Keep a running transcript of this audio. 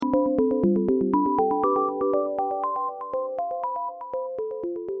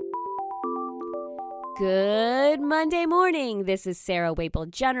Good Monday morning. This is Sarah Waple,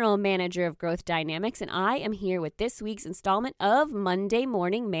 General Manager of Growth Dynamics, and I am here with this week's installment of Monday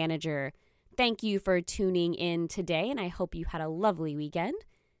Morning Manager. Thank you for tuning in today, and I hope you had a lovely weekend.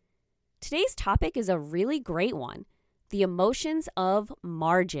 Today's topic is a really great one, the emotions of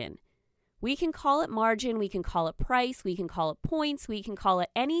margin. We can call it margin, we can call it price, we can call it points, we can call it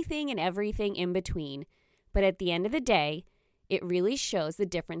anything and everything in between. But at the end of the day, it really shows the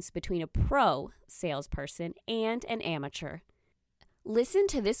difference between a pro salesperson and an amateur. Listen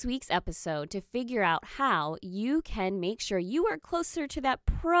to this week's episode to figure out how you can make sure you are closer to that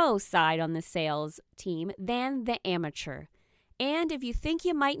pro side on the sales team than the amateur. And if you think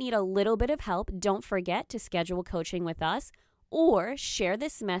you might need a little bit of help, don't forget to schedule coaching with us or share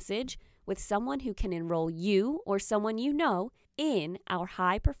this message with someone who can enroll you or someone you know in our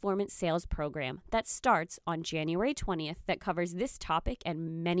high performance sales program that starts on January 20th that covers this topic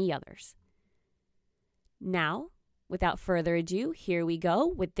and many others. Now, without further ado, here we go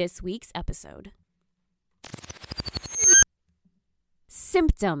with this week's episode.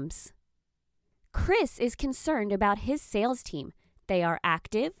 Symptoms. Chris is concerned about his sales team. They are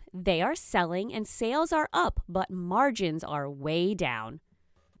active, they are selling, and sales are up, but margins are way down.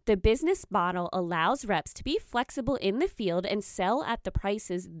 The business model allows reps to be flexible in the field and sell at the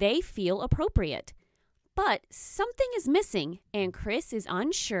prices they feel appropriate. But something is missing, and Chris is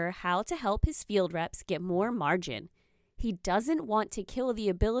unsure how to help his field reps get more margin. He doesn't want to kill the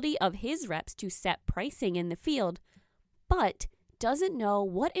ability of his reps to set pricing in the field, but doesn't know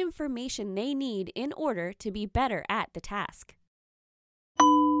what information they need in order to be better at the task.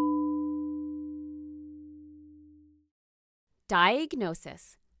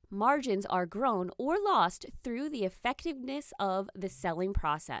 Diagnosis. Margins are grown or lost through the effectiveness of the selling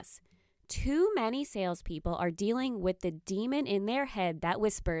process. Too many salespeople are dealing with the demon in their head that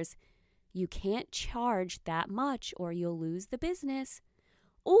whispers, "You can't charge that much or you'll lose the business."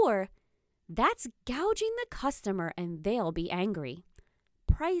 Or, "That's gouging the customer and they'll be angry."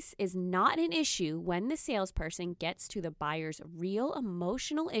 Price is not an issue when the salesperson gets to the buyer's real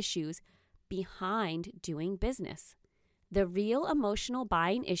emotional issues behind doing business. The real emotional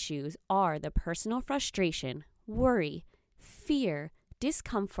buying issues are the personal frustration, worry, fear,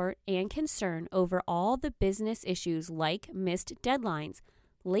 discomfort, and concern over all the business issues like missed deadlines,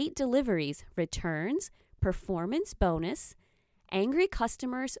 late deliveries, returns, performance bonus, angry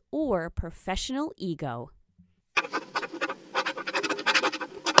customers, or professional ego.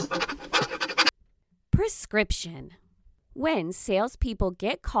 Prescription. When salespeople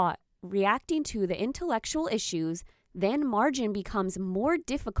get caught reacting to the intellectual issues, then margin becomes more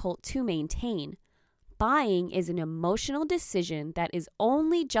difficult to maintain. Buying is an emotional decision that is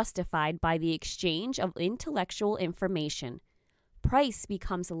only justified by the exchange of intellectual information. Price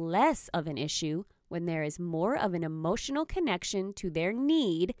becomes less of an issue when there is more of an emotional connection to their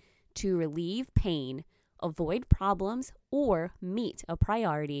need to relieve pain, avoid problems, or meet a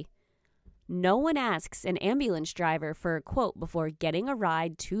priority. No one asks an ambulance driver for a quote before getting a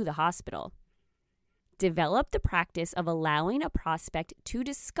ride to the hospital. Develop the practice of allowing a prospect to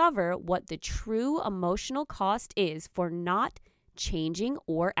discover what the true emotional cost is for not changing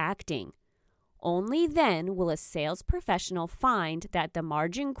or acting. Only then will a sales professional find that the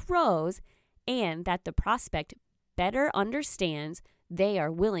margin grows and that the prospect better understands they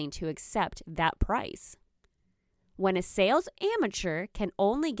are willing to accept that price. When a sales amateur can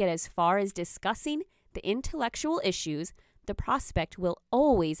only get as far as discussing the intellectual issues, the prospect will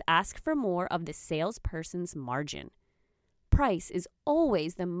always ask for more of the salesperson's margin. Price is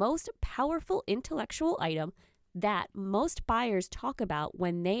always the most powerful intellectual item that most buyers talk about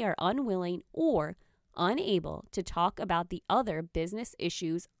when they are unwilling or unable to talk about the other business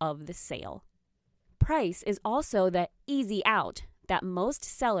issues of the sale. Price is also the easy out that most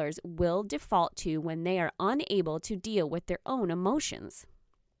sellers will default to when they are unable to deal with their own emotions.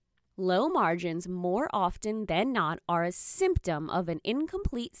 Low margins more often than not are a symptom of an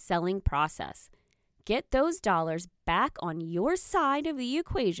incomplete selling process. Get those dollars back on your side of the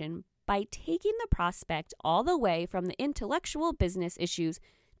equation by taking the prospect all the way from the intellectual business issues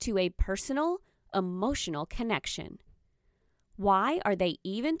to a personal, emotional connection. Why are they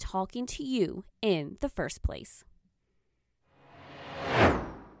even talking to you in the first place?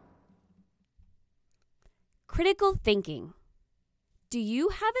 Critical thinking. Do you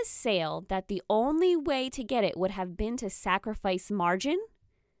have a sale that the only way to get it would have been to sacrifice margin?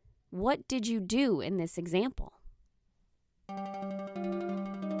 What did you do in this example?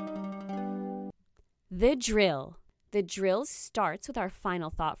 The drill. The drill starts with our final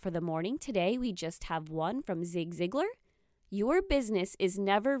thought for the morning. Today, we just have one from Zig Ziglar. Your business is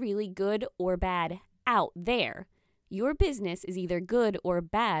never really good or bad out there. Your business is either good or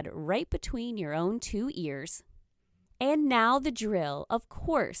bad right between your own two ears. And now the drill. Of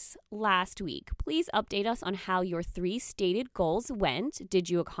course, last week, please update us on how your 3 stated goals went. Did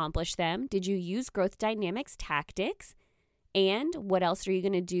you accomplish them? Did you use Growth Dynamics tactics? And what else are you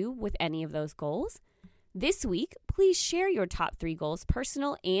going to do with any of those goals? This week, please share your top 3 goals,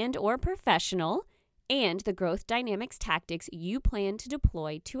 personal and or professional, and the Growth Dynamics tactics you plan to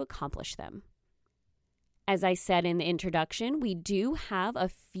deploy to accomplish them. As I said in the introduction, we do have a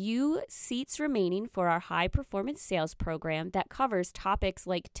few seats remaining for our high performance sales program that covers topics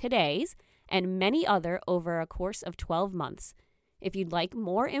like today's and many other over a course of 12 months. If you'd like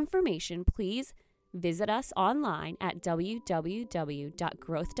more information, please visit us online at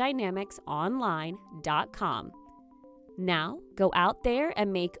www.growthdynamicsonline.com. Now, go out there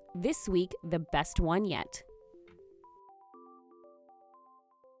and make this week the best one yet.